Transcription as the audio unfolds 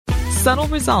Subtle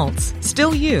results,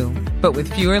 still you, but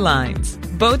with fewer lines.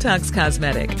 Botox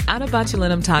Cosmetic, out of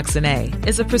botulinum toxin A,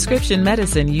 is a prescription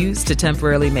medicine used to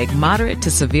temporarily make moderate to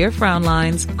severe frown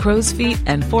lines, crow's feet,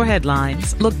 and forehead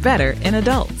lines look better in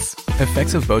adults.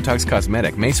 Effects of Botox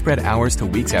Cosmetic may spread hours to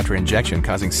weeks after injection,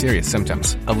 causing serious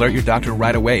symptoms. Alert your doctor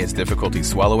right away as difficulty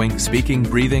swallowing, speaking,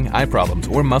 breathing, eye problems,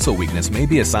 or muscle weakness may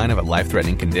be a sign of a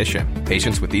life-threatening condition.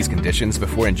 Patients with these conditions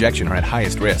before injection are at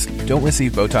highest risk. Don't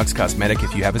receive Botox Cosmetic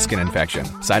if you have a skin infection.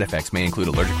 Side effects may include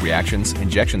allergic reactions,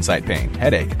 injection site pain,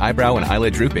 headache, eyebrow and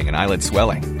eyelid drooping, and eyelid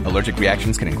swelling. Allergic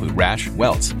reactions can include rash,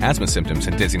 welts, asthma symptoms,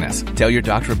 and dizziness. Tell your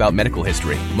doctor about medical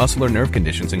history, muscle or nerve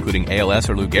conditions including ALS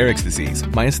or Lou Gehrig's disease,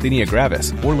 myasthenia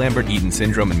gravis, or Lambert-Eaton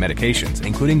syndrome, and medications,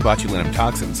 including botulinum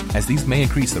toxins, as these may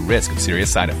increase the risk of serious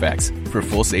side effects. For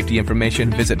full safety information,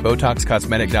 visit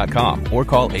BotoxCosmetic.com or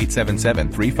call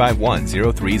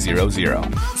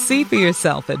 877-351-0300. See for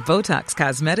yourself at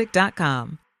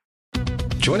BotoxCosmetic.com.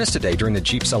 Join us today during the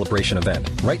Jeep Celebration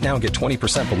event. Right now, get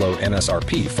 20% below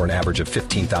MSRP for an average of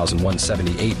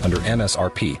 $15,178 under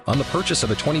MSRP on the purchase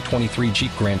of a 2023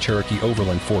 Jeep Grand Cherokee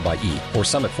Overland 4xE or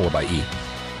Summit 4xE.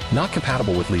 Not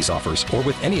compatible with lease offers or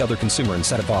with any other consumer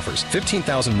incentive offers.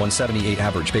 $15,178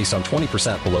 average based on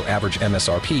 20% below average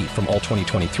MSRP from all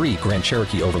 2023 Grand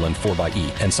Cherokee Overland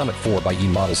 4xE and Summit 4xE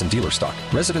models in dealer stock.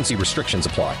 Residency restrictions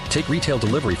apply. Take retail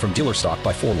delivery from dealer stock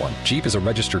by 4/1. Jeep is a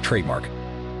registered trademark.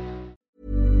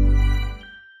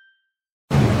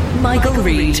 Michael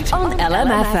Reid on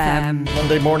LMFM.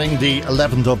 Monday morning, the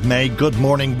 11th of May. Good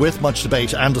morning, with much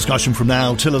debate and discussion from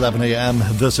now till 11 a.m.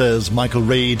 This is Michael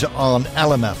Reid on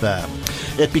LMFM.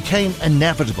 It became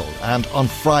inevitable, and on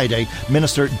Friday,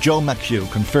 Minister Joe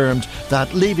McHugh confirmed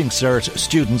that Leaving Cert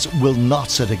students will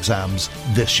not sit exams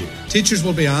this year. Teachers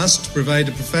will be asked to provide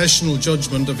a professional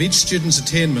judgment of each student's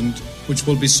attainment, which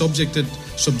will be subjected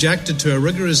to a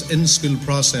rigorous in-school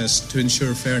process to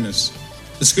ensure fairness.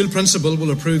 The school principal will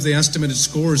approve the estimated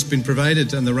scores being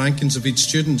provided and the rankings of each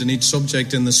student in each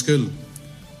subject in the school.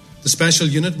 The special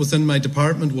unit within my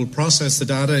department will process the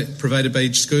data provided by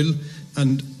each school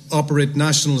and operate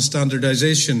national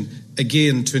standardisation,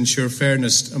 again to ensure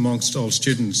fairness amongst all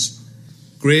students.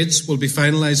 Grades will be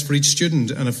finalised for each student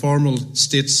and a formal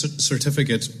state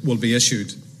certificate will be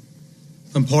issued.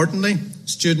 Importantly,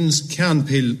 students can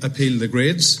appeal the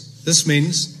grades. This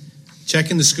means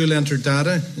checking the school entered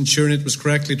data, ensuring it was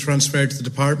correctly transferred to the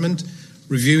department,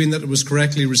 reviewing that it was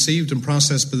correctly received and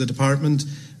processed by the department,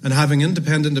 and having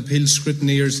independent appeal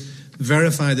scrutineers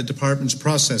verify the department's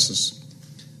processes.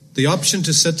 The option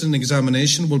to sit an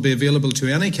examination will be available to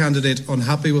any candidate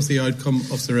unhappy with the outcome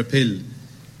of their appeal.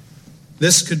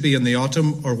 This could be in the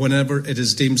autumn or whenever it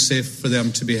is deemed safe for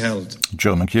them to be held.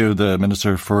 Joe McHugh, the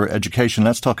Minister for Education.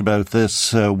 Let's talk about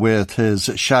this with his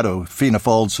shadow. Fianna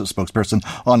Fáil's spokesperson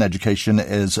on education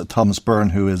is Thomas Byrne,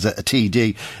 who is a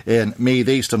TD in Meath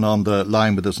East, and on the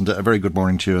line with us. And a very good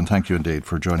morning to you, and thank you indeed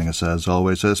for joining us as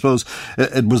always. I suppose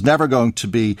it was never going to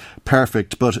be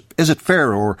perfect, but is it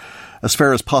fair, or as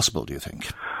fair as possible, do you think?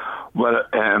 Well,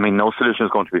 I mean, no solution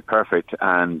is going to be perfect,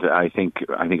 and I think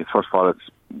it's, first of all, it's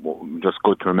just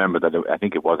good to remember that I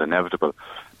think it was inevitable,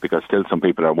 because still some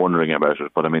people are wondering about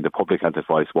it. But I mean, the public health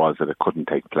advice was that it couldn't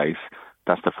take place.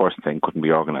 That's the first thing, couldn't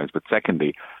be organised. But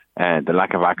secondly, the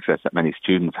lack of access that many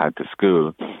students had to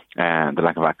school, and the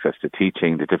lack of access to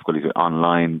teaching, the difficulties with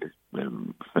online,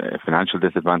 financial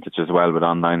disadvantage as well with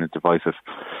online devices,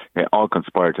 all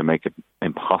conspired to make it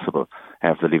impossible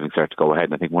for the Leaving Cert to go ahead.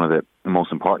 And I think one of the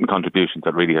most important contributions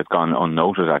that really has gone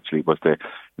unnoted actually was the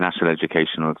National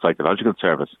Educational Psychological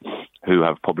Service, who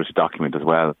have published a document as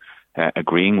well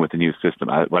agreeing with the new system,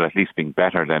 well, at least being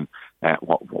better than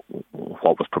what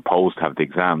was proposed to have the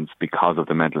exams, because of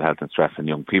the mental health and stress in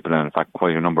young people. And in fact,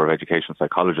 quite a number of educational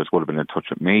psychologists would have been in touch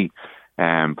with me,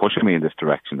 pushing me in this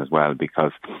direction as well,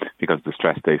 because of the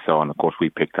stress they saw. And of course, we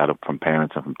picked that up from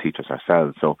parents and from teachers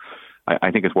ourselves. So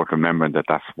I think it's worth remembering that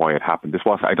that's why it happened.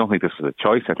 I don't think this was a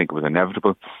choice. I think it was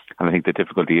inevitable. And I think the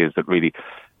difficulty is that really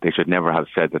they should never have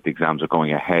said that the exams are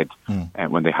going ahead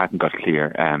when they hadn't got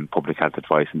clear public health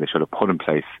advice, and they should have put in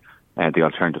place the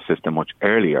alternative system much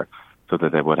earlier, so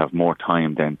that they would have more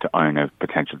time then to iron out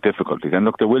potential difficulties. And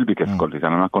look, there will be difficulties,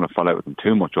 and I'm not going to fall out with them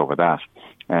too much over that.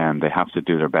 They have to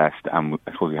do their best, and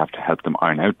I suppose we have to help them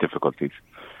iron out difficulties.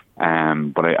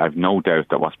 But I've no doubt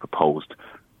that what's proposed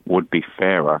would be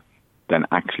fairer than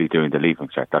actually doing the Leaving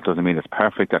Cert. That doesn't mean it's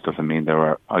perfect. That doesn't mean there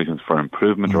are items for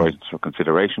improvement or items for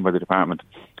consideration by the department.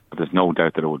 But there's no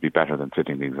doubt that it would be better than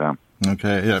sitting the exam.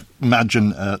 Okay,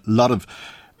 imagine a lot of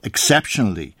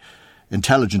exceptionally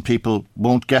intelligent people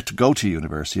won't get to go to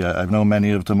university. I've known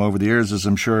many of them over the years, as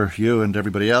I'm sure you and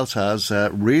everybody else has,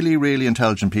 really, really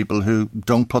intelligent people who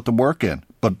don't put the work in,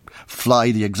 but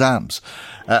fly the exams.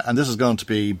 And this is going to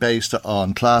be based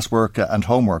on classwork and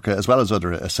homework, as well as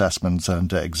other assessments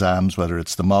and exams, whether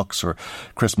it's the mocks or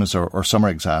Christmas or summer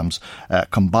exams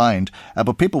combined.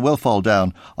 But people will fall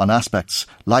down on aspects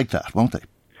like that, won't they?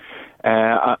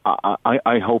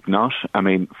 I hope not. I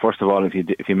mean, first of all, if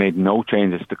you made no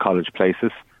changes to college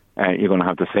places, you're going to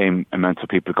have the same amounts of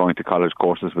people going to college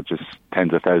courses, which is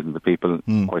tens of thousands of people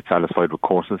quite satisfied with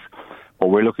courses.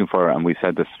 What we're looking for, and we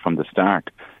said this from the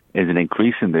start, is an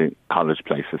increase in the college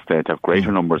places. They'd have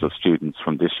greater numbers of students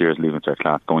from this year's Leaving Cert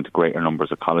class going to greater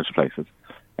numbers of college places,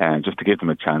 just to give them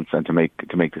a chance and to make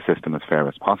the system as fair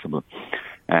as possible.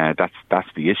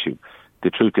 That's the issue. The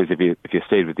truth is, if you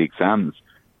stayed with the exams,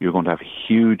 you're going to have a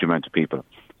huge amount of people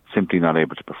simply not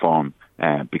able to perform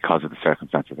because of the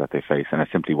circumstances that they face. And it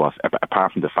simply was,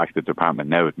 apart from the fact that the department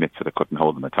now admits that it couldn't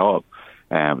hold them at all,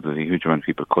 there's a huge amount of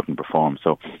people who couldn't perform.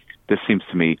 So this seems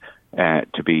to me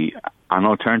to be an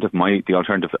alternative. The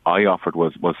alternative that I offered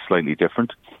was slightly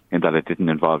different in that it didn't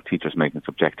involve teachers making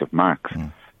subjective marks.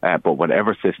 But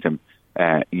whatever system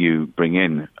you bring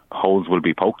in, holes will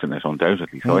be poked in it,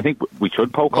 undoubtedly. So I think we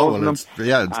should poke holes in them.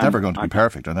 It's never going to be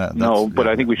perfect. But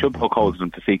I think we should poke holes in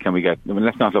them to see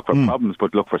let's not look for problems,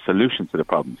 but look for solutions to the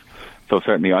problems. So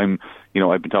certainly I've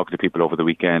been talking to people over the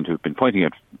weekend who've been pointing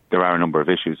out there are a number of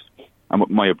issues. And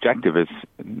my objective is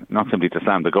not simply to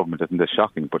slam the government, isn't this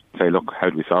shocking, but say, look, how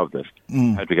do we solve this?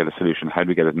 How do we get a solution? How do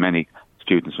we get as many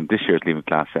students from this year's Leaving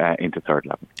class into third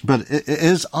level? But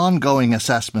is ongoing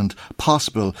assessment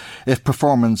possible if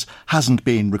performance hasn't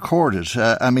been recorded?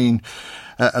 A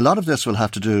lot of this will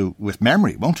have to do with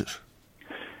memory, won't it?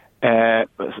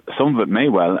 Some of it may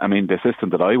well. I mean, the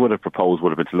system that I would have proposed would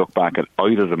have been to look back at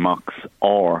either the mocks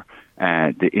or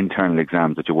the internal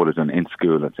exams that you would have done in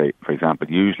school, let's say, for example,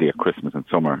 usually at Christmas and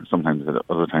summer, sometimes at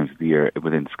other times of the year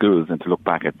within schools, and to look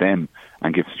back at them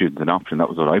and give students an option. That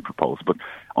was what I proposed. But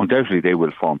undoubtedly they will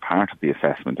form part of the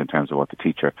assessment in terms of what the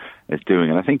teacher is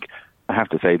doing. And I think I have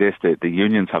to say this, the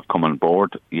unions have come on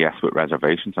board, yes, with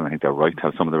reservations, and I think they're right to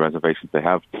have some of the reservations they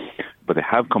have, but they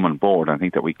have come on board. And I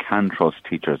think that we can trust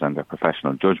teachers and their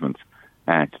professional judgments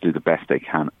to do the best they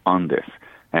can on this,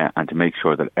 and to make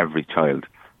sure that every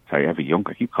young,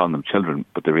 I keep calling them children,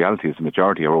 but the reality is the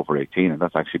majority are over 18, and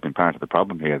that's actually been part of the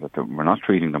problem here, that we're not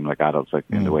treating them like adults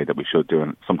in the way that we should do,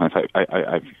 and sometimes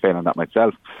I fail on that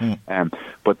myself.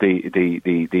 But we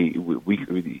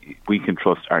can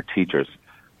trust our teachers,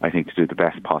 I think, to do the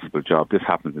best possible job. This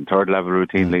happens in third level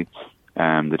routinely.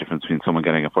 The difference between someone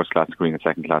getting a first class degree and a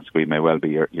second class degree may well be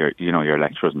your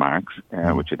lecturer's marks,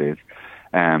 which it is.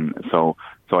 So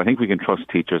I think we can trust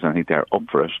teachers, and I think they're up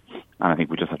for it. And I think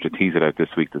we just have to tease it out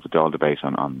this week. There's a Dáil debate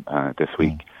on this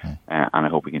week, and I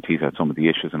hope we can tease out some of the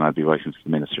issues. And I'll be writing to the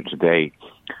Minister today.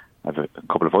 I have a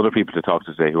couple of other people to talk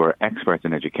to today who are experts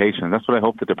in education, and that's what I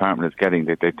hope the department is getting.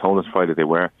 They told us Friday they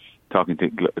were talking to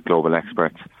global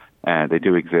experts. They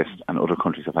do exist, and other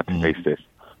countries have had to face this.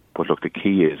 But look, the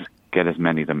key is get as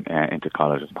many of them into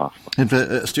college as possible. If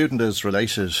a student is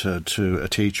related to a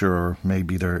teacher or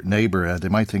maybe their neighbour, they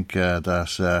might think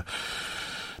that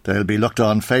they'll be looked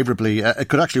on favourably. It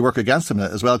could actually work against them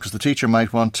as well, because the teacher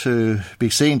might want to be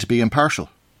seen to be impartial.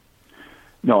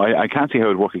 No, I can't see how it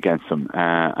would work against them.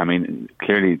 I mean,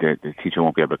 clearly the teacher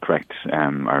won't be able to correct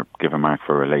or give a mark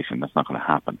for a relation. That's not going to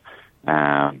happen.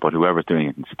 But whoever's doing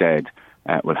it instead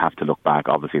will have to look back,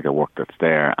 obviously, the work that's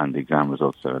there and the exam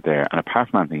results that are there. And apart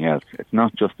from anything else, it's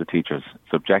not just the teacher's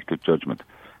subjective judgment.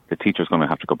 The teacher's going to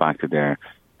have to go back to the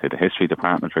history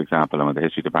department, for example, and when the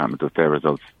history department does their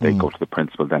results, they go to the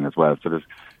principal then as well. So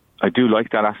I do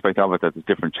like that aspect of it, that there's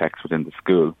different checks within the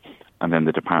school, and then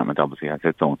the department obviously has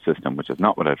its own system, which is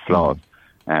not without flaws,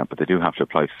 but they do have to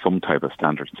apply some type of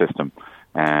standard system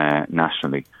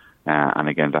nationally. And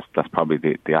again, that's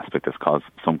probably the aspect that's caused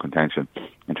some contention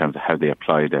in terms of how they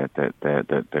apply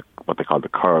the what they call the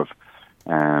curve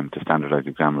to standardise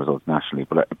exam results nationally.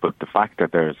 But the fact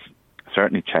that there's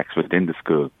certainly checks within the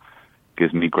school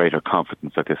gives me greater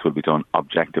confidence that this will be done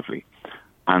objectively,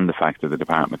 and the fact that the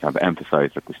department have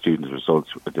emphasised that the students'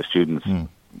 results, how the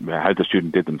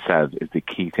student did themselves, is the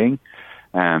key thing.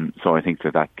 So I think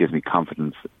that gives me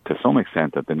confidence to some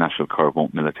extent that the national curve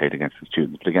won't militate against the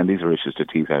students. But again, these are issues to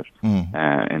tease out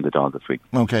in the Dáil this week.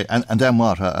 Okay, and then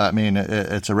what? I mean,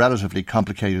 it's a relatively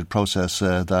complicated process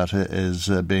that is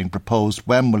being proposed.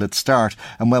 When will it start,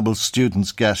 and when will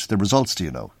students get the results, do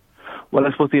you know? Well,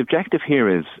 I suppose the objective here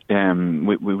is,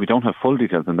 we don't have full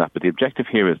details on that, but the objective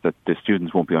here is that the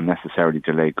students won't be unnecessarily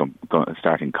delayed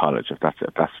starting college if that's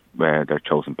their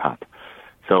chosen path.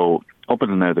 So up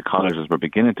until now, the colleges were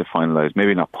beginning to finalise,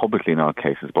 maybe not publicly in all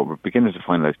cases, but we're beginning to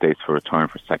finalise dates for return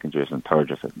for second years and third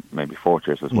years and maybe fourth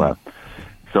years as well.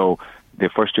 So the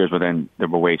first years they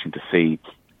were waiting to see,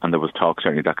 and there was talk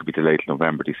certainly that could be delayed to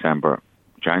November, December.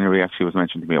 January actually was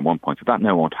mentioned to me at one point, so that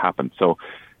now won't happen. So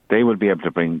they will be able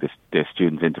to bring the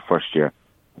students into first year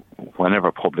whenever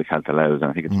public health allows,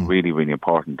 and I think it's really, really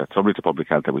important that subject to public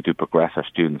health that we do progress our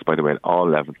students, by the way, at all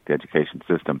levels of the education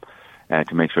system,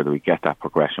 to make sure that we get that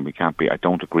progression. I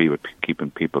don't agree with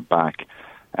keeping people back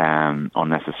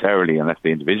unnecessarily, unless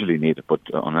they individually need it, but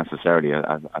unnecessarily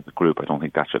as a group. I don't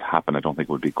think that should happen. I don't think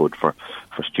it would be good for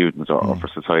students or for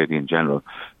society in general.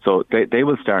 So they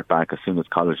will start back as soon as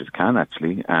colleges can,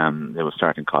 actually. They will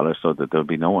start in college so that there will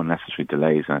be no unnecessary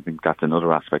delays, and I think that's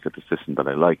another aspect of the system that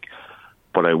I like.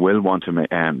 But I will want to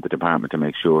the department to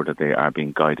make sure that they are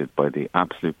being guided by the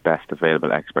absolute best available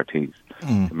expertise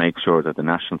to make sure that the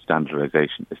national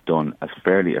standardisation is done as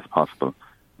fairly as possible,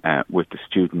 with the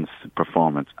students'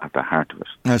 performance at the heart of it.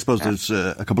 I suppose there's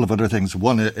a couple of other things.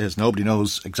 One is nobody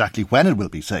knows exactly when it will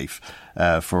be safe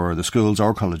for the schools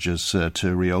or colleges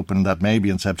to reopen. That may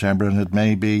be in September, and it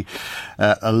may be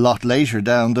a lot later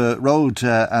down the road.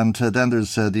 And then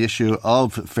there's the issue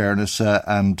of fairness.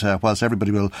 And whilst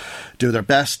everybody will do their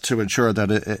best to ensure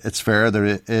that it's fair,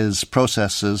 there is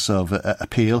processes of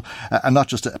appeal, and not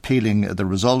just appealing the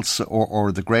results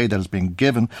or the grade that has been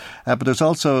given, but there's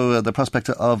also the prospect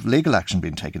of legal action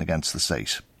being taken against the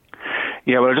state.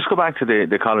 Yeah, well, I'll just go back to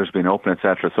the college being open,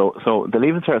 etc. So the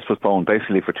Leaving Cert was postponed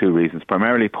basically for two reasons: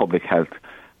 primarily public health,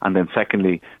 and then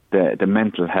secondly the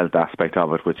mental health aspect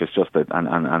of it, which is just that,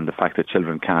 and the fact that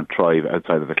children can't thrive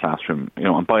outside of the classroom.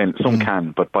 And some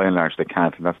can, but by and large they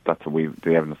can't, and that's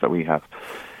the evidence that we have.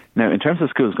 Now, in terms of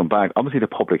schools going back, obviously the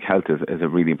public health is a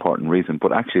really important reason,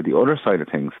 but actually the other side of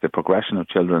things, the progression of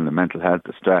children, the mental health,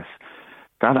 the stress,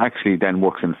 that actually then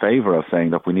works in favour of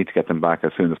saying that we need to get them back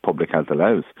as soon as public health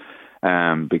allows,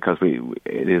 because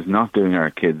it is not doing our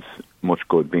kids much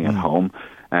good being at home.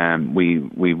 We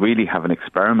really have an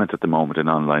experiment at the moment in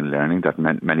online learning that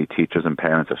many teachers and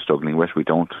parents are struggling with. We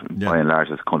don't, by and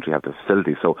large, as a country, have the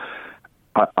facility. So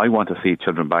I want to see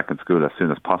children back in school as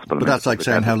soon as possible. But that's like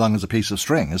saying how long is a piece of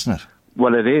string, isn't it?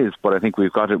 Well, it is, but I think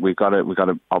we've got it.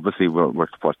 Obviously, we're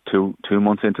 2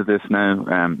 months into this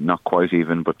now, not quite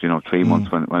even, but 3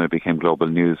 months when it became global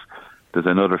news. There's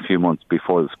another few months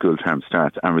before the school term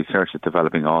starts, and research is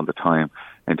developing all the time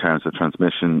in terms of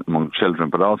transmission among children,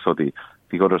 but also the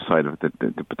other side of it,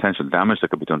 the potential damage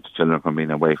that could be done to children from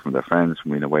being away from their friends,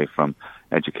 from being away from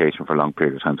education for a long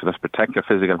period of time. So let's protect their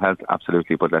physical health,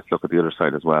 absolutely, but let's look at the other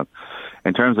side as well.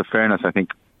 In terms of fairness, I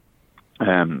think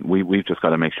we've just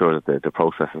got to make sure that the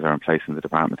processes are in place in the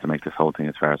department to make this whole thing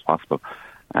as fair as possible.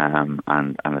 And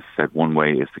as I said, one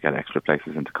way is to get extra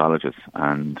places into colleges,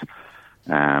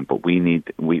 but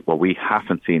what we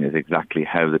haven't seen is exactly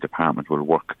how the department will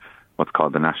work what's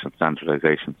called the national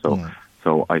standardisation.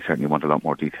 So I certainly want a lot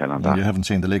more detail on that. You haven't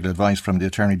seen the legal advice from the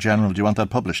Attorney General. Do you want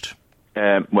that published?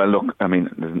 Well, look, I mean,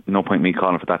 there's no point me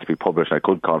calling for that to be published. I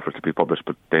could call for it to be published,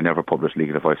 but they never publish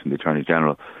legal advice from the Attorney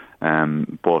General.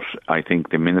 But I think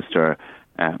the Minister,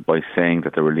 by saying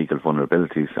that there were legal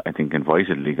vulnerabilities, I think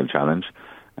invited a legal challenge.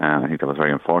 I think that was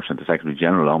very unfortunate. The Secretary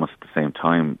General, almost at the same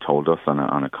time, told us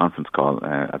on a conference call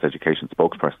as education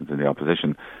spokespersons in the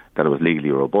opposition that it was legally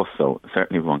robust. So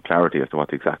certainly we want clarity as to what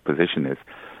the exact position is.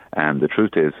 The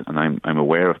truth is, and I'm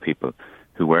aware of people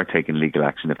who were taking legal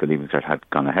action if the Leaving Cert had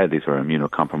gone ahead. These were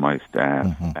immunocompromised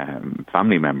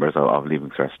family members of Leaving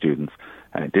Cert students.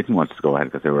 Didn't want to go ahead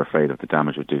because they were afraid of the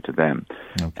damage it would do to them.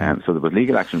 Okay. So there was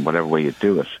legal action whatever way you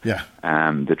do it. Yeah.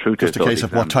 The truth just is... Just a case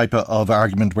of what type of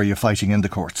argument were you fighting in the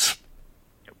courts?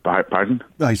 Pardon?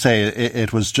 I say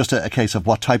it was just a case of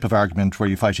what type of argument were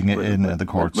you fighting in the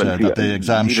courts? That the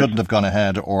exam shouldn't have gone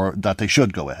ahead or that they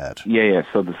should go ahead? Yeah.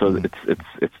 So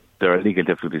it's there are legal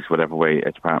difficulties whatever way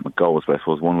a department goes, but I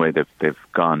suppose one way they've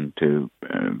gone to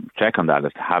check on that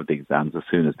is to have the exams as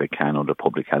soon as they can under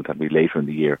public health. That'll be later in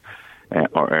the year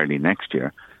or early next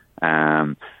year.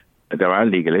 There are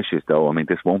legal issues, though. I mean,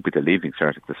 this won't be the Leaving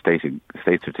Cert. It's the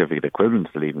state certificate equivalent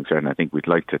to the Leaving Cert, and I think we'd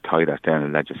like to tie that down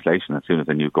in legislation as soon as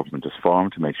the new government is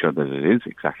formed to make sure that it is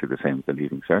exactly the same as the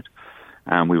Leaving Cert.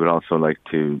 And we would also like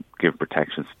to give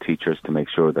protections to teachers to make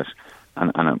sure that,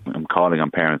 and I'm calling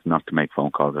on parents not to make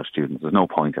phone calls to their students. There's no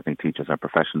point. I think teachers are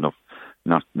professional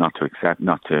enough not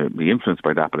to be influenced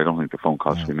by that, but I don't think the phone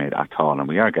calls should be made at all. And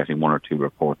we are getting 1 or 2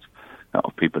 reports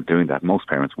of people doing that. Most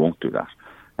parents won't do that.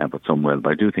 But some will.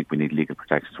 But I do think we need legal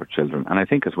protections for children, and I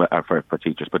think as well for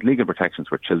teachers, but legal protections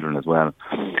for children as well,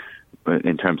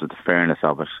 in terms of the fairness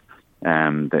of it.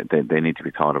 They need to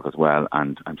be thought of as well,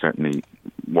 and certainly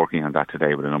working on that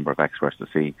today with a number of experts to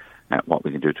see what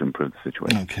we can do to improve the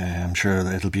situation. Okay, I'm sure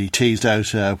that it'll be teased out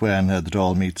when the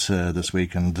Dáil meets this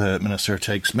week, and the Minister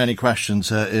takes many questions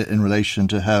in relation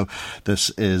to how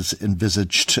this is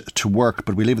envisaged to work.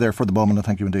 But we leave it there for the moment, and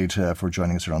thank you indeed for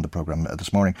joining us here on the programme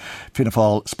this morning. Fianna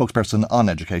Fáil spokesperson on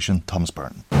education, Thomas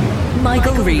Byrne.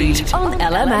 Michael Reid on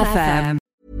LMFM.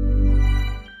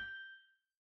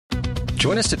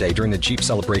 Join us today during the Jeep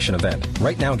Celebration event.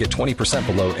 Right now, get 20%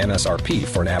 below MSRP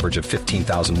for an average of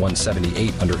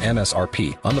 $15,178 under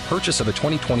MSRP on the purchase of a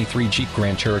 2023 Jeep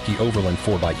Grand Cherokee Overland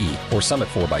 4xE or Summit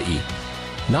 4xE.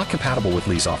 Not compatible with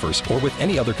lease offers or with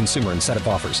any other consumer incentive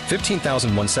offers.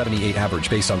 $15,178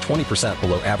 average based on 20%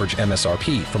 below average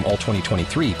MSRP from all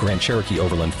 2023 Grand Cherokee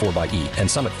Overland 4xE and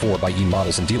Summit 4xE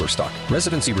models in dealer stock.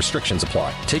 Residency restrictions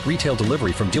apply. Take retail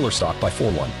delivery from dealer stock by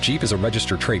 4/1. Jeep is a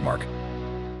registered trademark.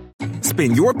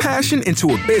 Spin your passion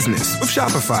into a business with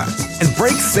Shopify and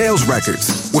break sales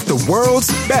records with the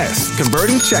world's best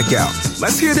converting checkout.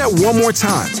 Let's hear that one more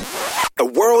time. The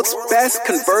world's best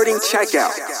converting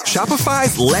checkout.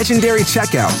 Shopify's legendary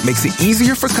checkout makes it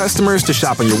easier for customers to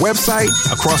shop on your website,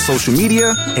 across social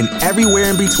media, and everywhere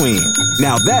in between.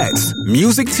 Now that's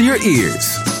music to your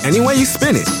ears. Any way you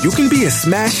spin it, you can be a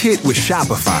smash hit with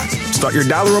Shopify. Start your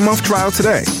 $1 a month trial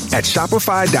today at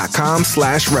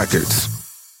shopify.com/records.